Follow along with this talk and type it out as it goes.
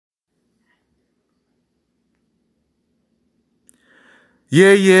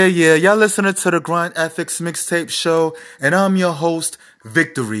Yeah. Y'all listening to the Grind Ethiks Mixtape Show, and I'm your host,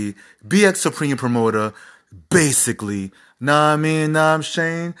 Viktory BX Supreme Promoter. Basically. Nah, I'm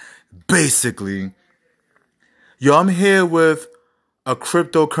Shane. Basically. Yo, I'm here with a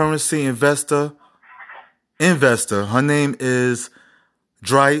cryptocurrency investor. Her name is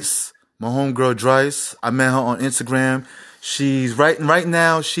Driice, my homegirl Driice. I met her on Instagram. She's right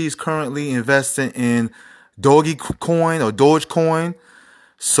now. She's currently investing in Dogecoin.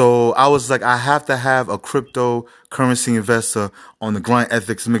 So I was like, I have to have a cryptocurrency investor on the Grind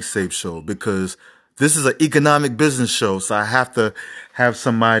Ethiks Mixtape Show because this is an economic business show. So I have to have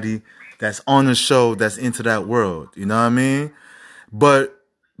somebody that's on the show that's into that world. You know what I mean? But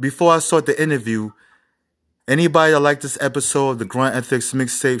before I start the interview, anybody that like this episode of the Grind Ethiks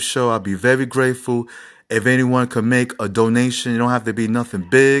Mixtape Show, I'll be very grateful if anyone could make a donation. It don't have to be nothing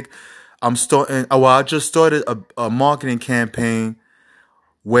big. I just started a marketing campaign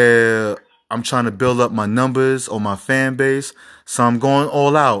where I'm trying to build up my numbers or my fan base. So I'm going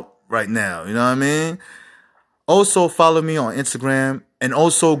all out right now. You know what I mean? Also follow me on Instagram and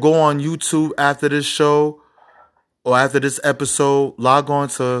also go on YouTube after this show or after this episode. Log on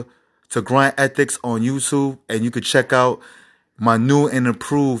to Grind Ethiks on YouTube and you can check out my new and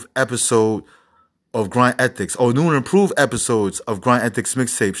improved episode of Grind Ethiks or new and improved episodes of Grind Ethiks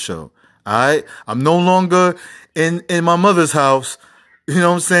Mixtape Show. All right? I'm no longer in my mother's house. You know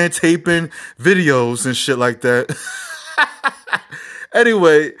what I'm saying? Taping videos and shit like that.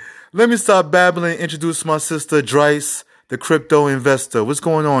 Anyway, let me stop babbling and introduce my sister, Driice, the crypto investor. What's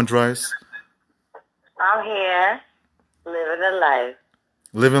going on, Driice? I'm here, living a life.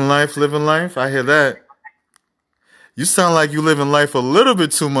 Living life? I hear that. You sound like you living life a little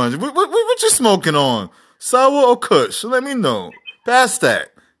bit too much. What you smoking on? Sour or Kush? Let me know. Pass that.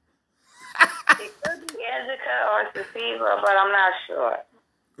 It could be indica or sativa, but I'm not sure.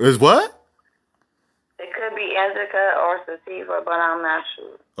 Is what? It could be indica or sativa, but I'm not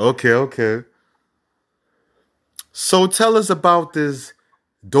sure. Okay. So tell us about this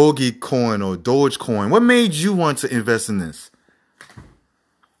Dogecoin. What made you want to invest in this?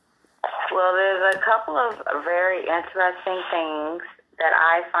 Well, there's a couple of very interesting things that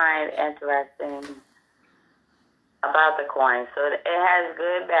I find interesting about the coin. So it has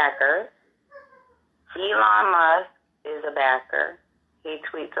good backers. Elon Musk is a backer. He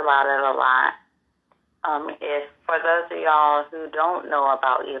tweets about it a lot. If for those of y'all who don't know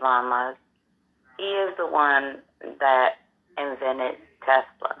about Elon Musk, he is the one that invented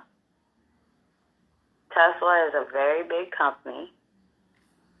Tesla. Tesla is a very big company,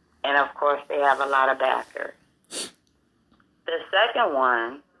 and of course they have a lot of backers. The second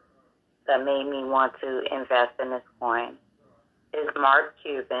one that made me want to invest in this coin is Mark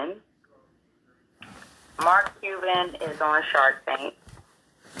Cuban. Mark Cuban is on Shark Tank.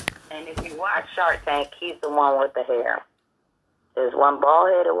 And if you watch Shark Tank, he's the one with the hair. There's one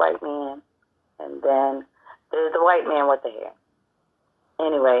bald-headed white man, and then there's the white man with the hair.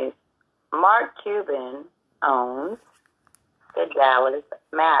 Anyways, Mark Cuban owns the Dallas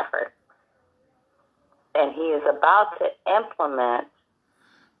Mavericks. And he is about to implement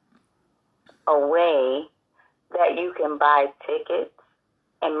a way that you can buy tickets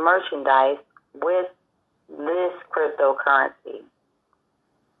and merchandise with this cryptocurrency.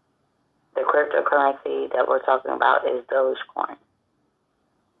 The cryptocurrency that we're talking about is DOGECOIN.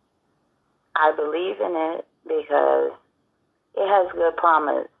 I believe in it because it has good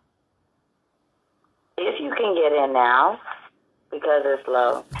promise. If you can get in now, because it's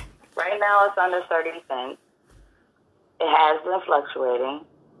low. Right now it's under 30 cents. It has been fluctuating.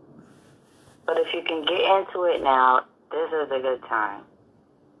 But if you can get into it now, this is a good time.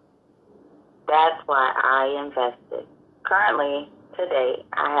 That's why I invested. Currently, today,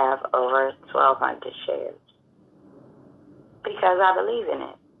 I have over 1,200 shares because I believe in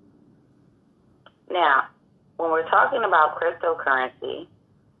it. Now, when we're talking about cryptocurrency,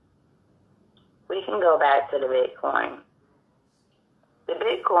 we can go back to the Bitcoin. The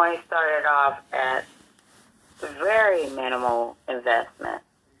Bitcoin started off at very minimal investment.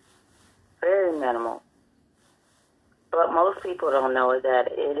 Very minimal. But most people don't know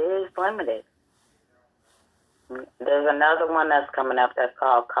that it is limited. There's another one that's coming up that's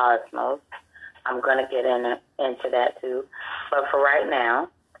called Cosmos. I'm going to get into that too. But for right now,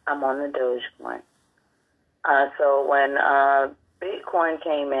 I'm on the Dogecoin. So when Bitcoin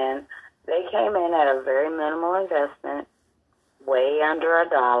came in, they came in at a very minimal investment, way under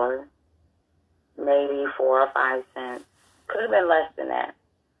 $1, maybe 4 or 5 cents. Could have been less than that.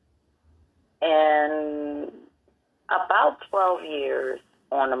 And about 12 years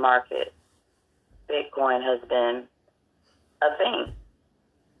on the market, Bitcoin has been a thing.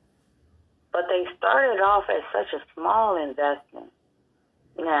 But they started off as such a small investment.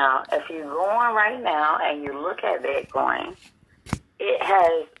 Now, if you go on right now and you look at Bitcoin, it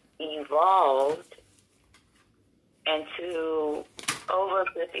has evolved into over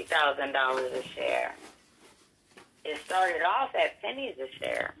 $50,000 a share. It started off at pennies a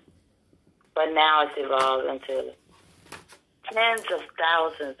share, but now it's evolved into tens of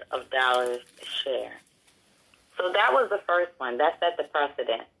thousands of dollars a share. So that was the first one. That set the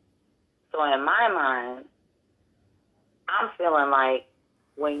precedent. So in my mind, I'm feeling like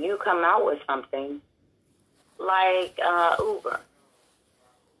when you come out with something like Uber.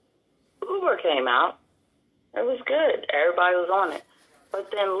 Uber came out. It was good. Everybody was on it.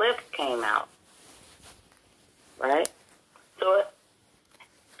 But then Lyft came out. Right? So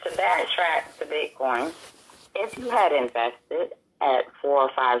to backtrack to Bitcoin, if you had invested at 4 or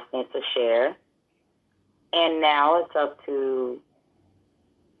 5 cents a share, and now it's up to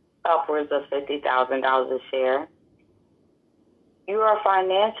upwards of $50,000 a share, you are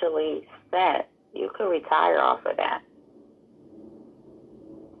financially set. You could retire off of that.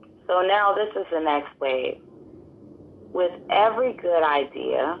 So now this is the next wave. With every good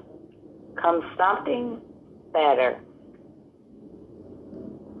idea comes something better.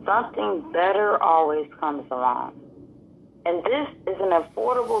 Something better always comes along. And this is an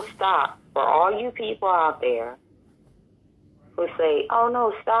affordable stock for all you people out there who say, oh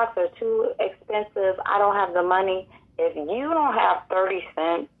no, stocks are too expensive. I don't have the money. If you don't have 30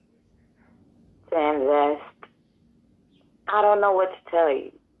 cents to invest, I don't know what to tell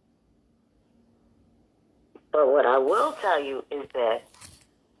you. But what I will tell you is that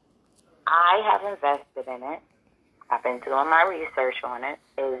I have invested in it. I've been doing my research on it.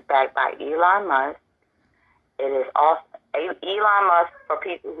 It is backed by Elon Musk. It is also Elon Musk, for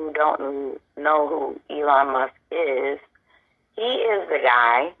people who don't know who Elon Musk is, he is the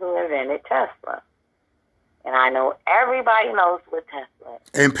guy who invented Tesla. And I know everybody knows what Tesla is.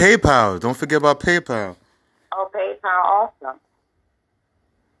 And PayPal. Don't forget about PayPal. Oh, PayPal also.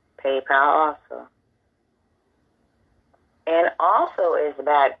 PayPal also. And also is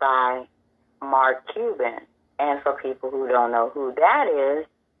backed by Mark Cuban. And for people who don't know who that is,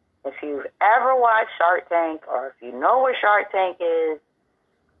 if you've ever watched Shark Tank, or if you know what Shark Tank is,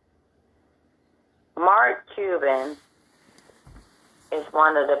 Mark Cuban is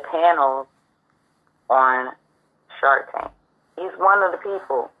one of the panels on Shark Tank. He's one of the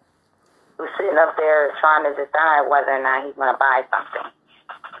people who's sitting up there trying to decide whether or not he's going to buy something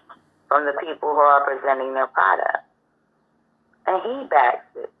from the people who are presenting their product. And he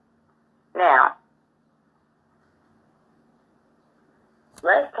backs it. Now,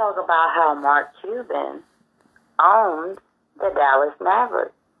 let's talk about how Mark Cuban owned the Dallas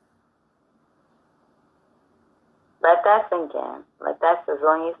Mavericks. Let that sink in. Let that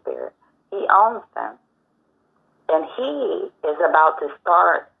sizzle in your spirit. He owns them. And he is about to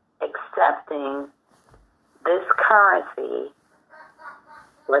start accepting this currency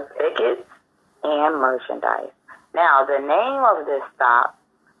with tickets and merchandise. Now, the name of this stock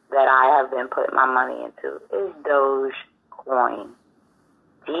that I have been putting my money into is DOGECOIN.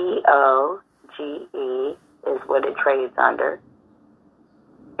 DOGE is what it trades under.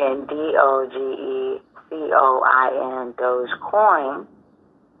 And DOGECOIN, DOGECOIN,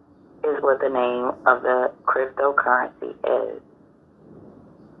 is what the name of the cryptocurrency is.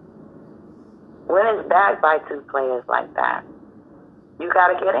 When it's backed by two players like that, you got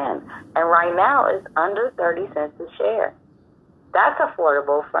to get in. And right now, it's under 30 cents a share. That's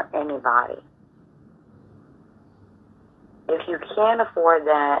affordable for anybody. If you can't afford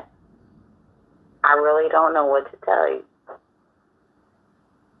that, I really don't know what to tell you.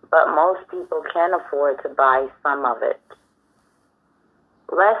 But most people can afford to buy some of it.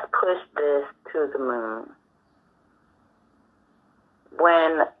 Let's push this to the moon.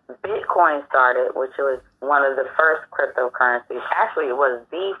 When Bitcoin started, which was one of the first cryptocurrencies, actually it was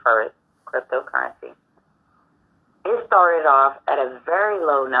the first cryptocurrency, it started off at a very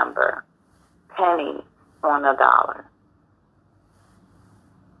low number, pennies on a dollar.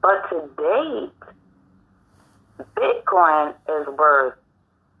 But to date, Bitcoin is worth,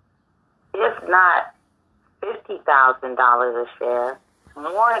 if not $50,000 a share,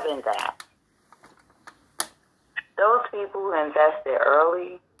 more than that. Those people who invested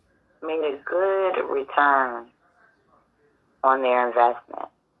early made a good return on their investment.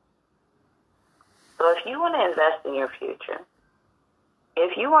 So if you want to invest in your future,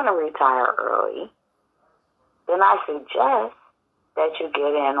 if you want to retire early, then I suggest that you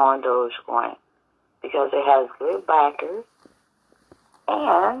get in on DOGECOIN because it has good backers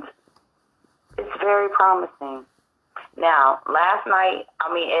and it's very promising. Now, last night,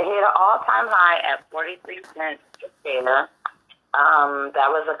 it hit an all-time high at 43 cents a share. That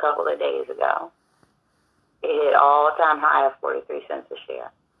was a couple of days ago. It hit all-time high of 43 cents a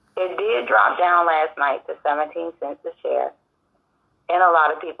share. It did drop down last night to 17 cents a share, and a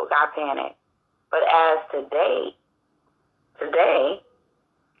lot of people got panicked. But as today,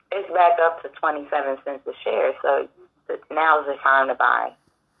 it's back up to 27 cents a share, so now's the time to buy.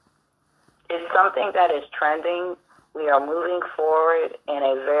 It's something that is trending. We are moving forward in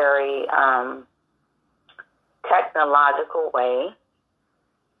a very technological way.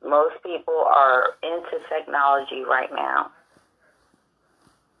 Most people are into technology right now.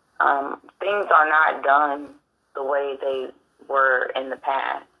 Things are not done the way they were in the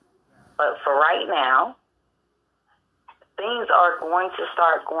past. But for right now, things are going to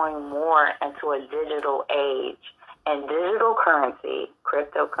start going more into a digital age. And digital currency,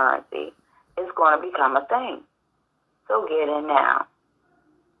 cryptocurrency, is going to become a thing. So get in now.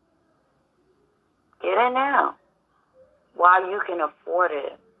 Get in now. While you can afford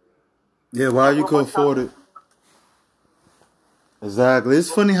it. Yeah, while you can afford it. Exactly. It's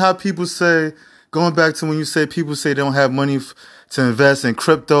funny how people say, going back to when you say people say they don't have money to invest in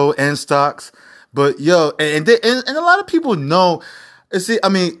crypto and stocks. But yo, and a lot of people know. See,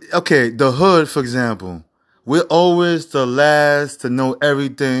 okay, the hood, for example, we're always the last to know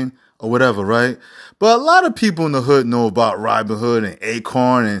everything or whatever, right? But a lot of people in the hood know about Robinhood and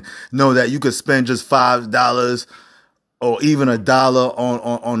Acorn and know that you could spend just $5 or even $1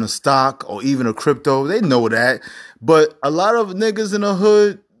 on a stock or even a crypto. They know that. But a lot of niggas in the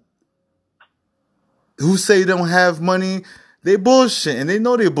hood who say they don't have money, they bullshit, and they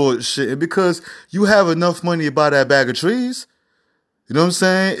know they bullshit because you have enough money to buy that bag of trees. You know what I'm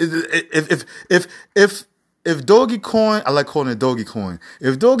saying? If DOGECOIN, I like calling it DOGECOIN.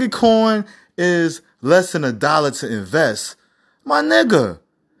 If DOGECOIN is less than $1 to invest, my nigga,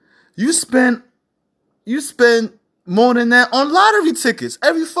 you spend more than that on lottery tickets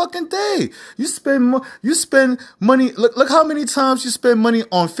every fucking day. You spend money. Look how many times you spend money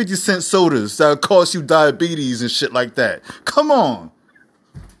on 50-cent sodas that cost you diabetes and shit like that. Come on.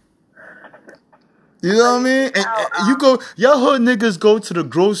 You know what I mean? And y'all hood niggas go to the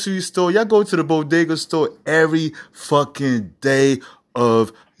grocery store. Y'all go to the bodega store every fucking day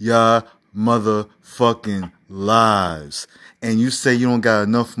of y'all motherfucking lives. And you say you don't got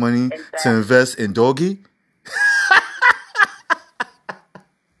enough money to invest in Doge?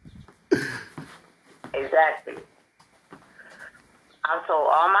 Exactly. I've told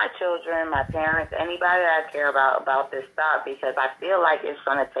all my children, my parents, anybody that I care about this stock because I feel like it's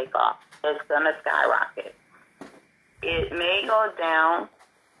going to take off. It's going to skyrocket. It may go down,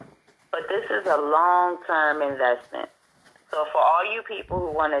 but this is a long-term investment. So for all you people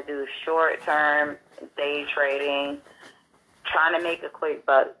who want to do short-term day trading, trying to make a quick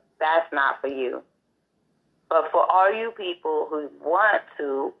buck, that's not for you. But for all you people who want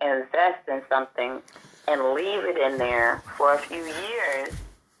to invest in something and leave it in there for a few years,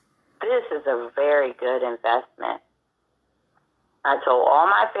 this is a very good investment. I told all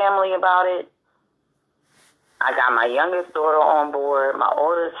my family about it. I got my youngest daughter on board. My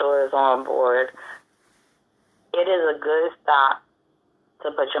oldest daughter is on board. It is a good stock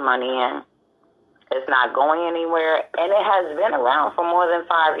to put your money in. It's not going anywhere, and it has been around for more than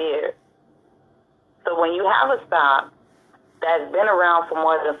 5 years. So when you have a stock that's been around for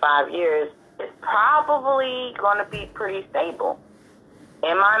more than 5 years, it's probably going to be pretty stable.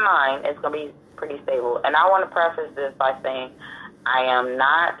 In my mind, it's going to be pretty stable. And I want to preface this by saying I am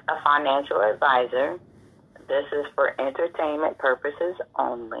not a financial advisor. This is for entertainment purposes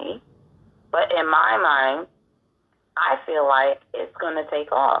only. But in my mind, I feel like it's going to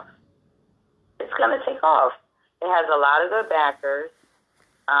take off. It's going to take off. It has a lot of good backers.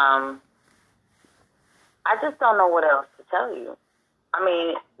 I just don't know what else to tell you. I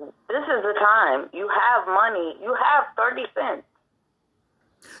mean, this is the time. You have money. You have 30 cents.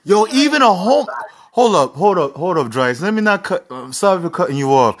 Yo, even a home... Hold up, Driice. Let me not cut... I'm sorry for cutting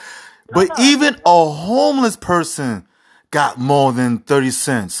you off. But even a homeless person got more than 30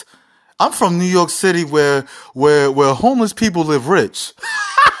 cents. I'm from New York City where homeless people live rich.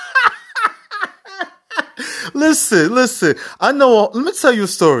 Listen. I know... Let me tell you a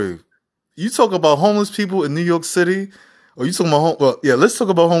story. You talk about homeless people in New York City, or you talking about let's talk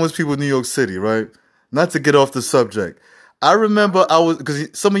about homeless people in New York City, right? Not to get off the subject. I remember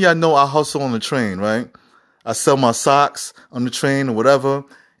because some of y'all know I hustle on the train, right? I sell my socks on the train or whatever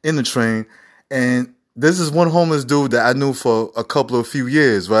in the train. And this is one homeless dude that I knew for a few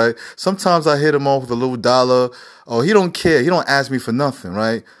years, right? Sometimes I hit him off with a little dollar. Oh, he don't care. He don't ask me for nothing,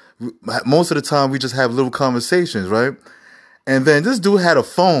 right? most of the time we just have little conversations, right? And then this dude had a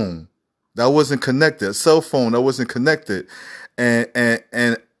phone that wasn't connected, a cell phone that wasn't connected, and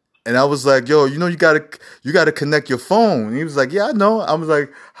I was like, yo, you gotta connect your phone. And he was like, yeah, I know. I was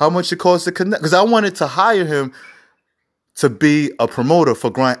like, how much it costs to connect? Because I wanted to hire him to be a promoter for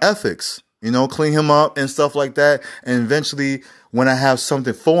Grind Ethiks, clean him up and stuff like that. And eventually, when I have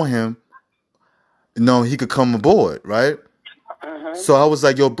something for him, he could come aboard, right? So I was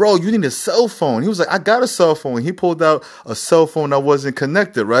like, yo, bro, you need a cell phone. He was like, I got a cell phone. He pulled out a cell phone that wasn't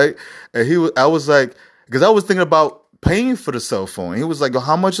connected, right? And I was like, because I was thinking about paying for the cell phone. He was like, yo,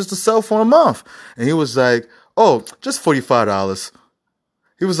 how much is the cell phone a month? And he was like, oh, just $45.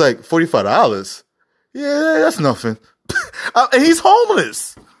 He was like, $45? Yeah, that's nothing. And he's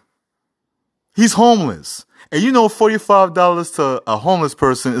homeless. He's homeless. And $45 to a homeless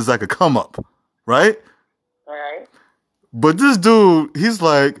person is like a come up, right? Right. But this dude, he's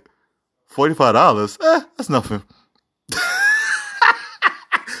like, $45? That's nothing.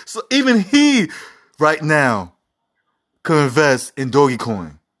 So even he, right now, could invest in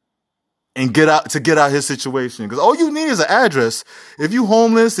DOGECOIN and get out his situation. Because all you need is an address. If you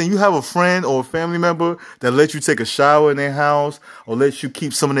homeless and you have a friend or a family member that lets you take a shower in their house or lets you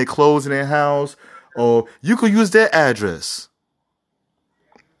keep some of their clothes in their house, or you could use their address.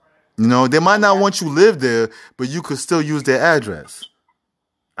 They might not want you to live there, but you could still use their address.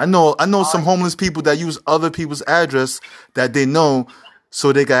 I know some homeless people that use other people's address that they know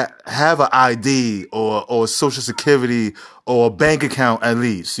so they can have an ID or Social Security or a bank account at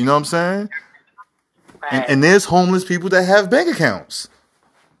least. You know what I'm saying? Right. And there's homeless people that have bank accounts.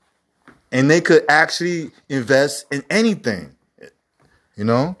 And they could actually invest in anything. And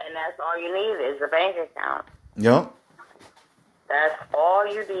that's all you need is a bank account. Yep. That's all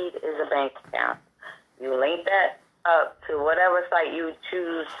you need is a bank account. You link that up to whatever site you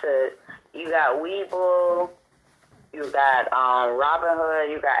choose to. You got Webull, you got Robinhood,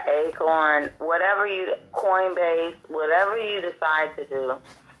 you got Acorn, Coinbase, whatever you decide to do.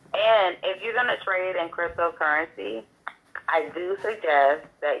 And if you're going to trade in cryptocurrency, I do suggest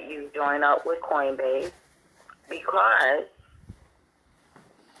that you join up with Coinbase because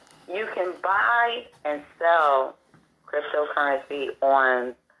you can buy and sell cryptocurrency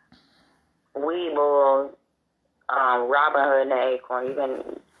on Webull, Robinhood, and Acorn.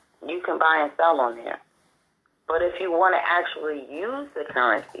 You can buy and sell on there. But if you want to actually use the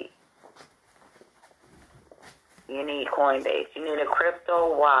currency, you need Coinbase. You need a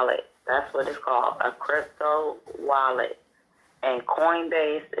crypto wallet. That's what it's called, a crypto wallet. And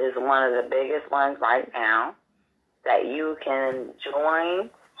Coinbase is one of the biggest ones right now that you can join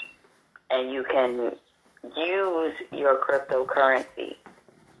and you can use your cryptocurrency.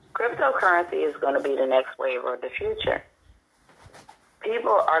 Cryptocurrency is going to be the next wave of the future.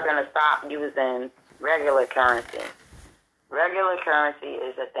 People are going to stop using regular currency. Regular currency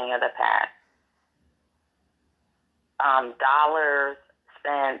is a thing of the past. Dollars,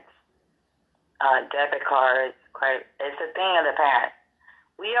 cents, debit cards, credit, it's a thing of the past.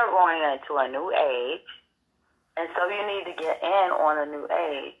 We are going into a new age, and so you need to get in on a new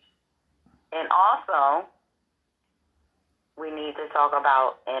age. And also, we need to talk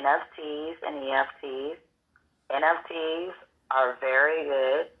about NFTs and EFTs. NFTs are very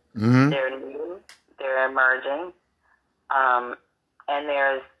good. Mm-hmm. They're new. They're emerging. And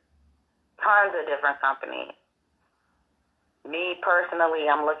there's tons of different companies. Me, personally,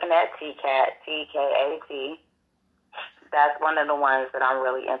 I'm looking at TCAT, TKAT. That's one of the ones that I'm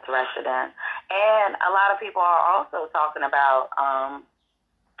really interested in. And a lot of people are also talking about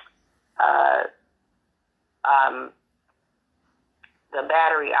the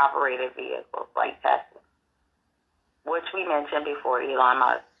battery-operated vehicles like Tesla, which we mentioned before, Elon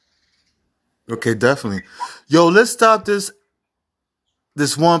Musk. Okay, definitely. Yo, let's stop this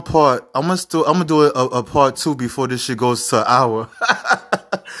one part. I'm gonna do a part 2 before this shit goes to an hour.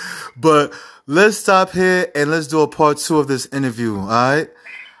 But let's stop here and let's do a part 2 of this interview. All right.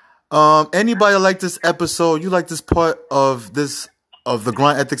 Anybody like this episode? You like this part of the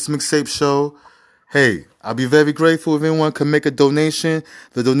Grind Ethiks Mixtape Show? Hey, I'll be very grateful if anyone can make a donation.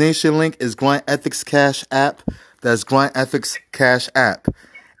 The donation link is Grind Ethiks Cash App. That's Grind Ethiks Cash App.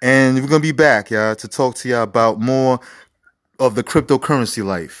 And we're going to be back, y'all, to talk to y'all about more of the cryptocurrency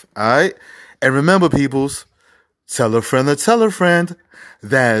life. All right? And remember, peoples, tell a friend to tell a friend.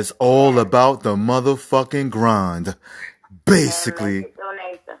 That is all about the motherfucking grind. Basically.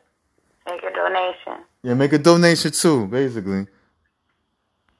 Make a donation. Yeah, make a donation too, basically.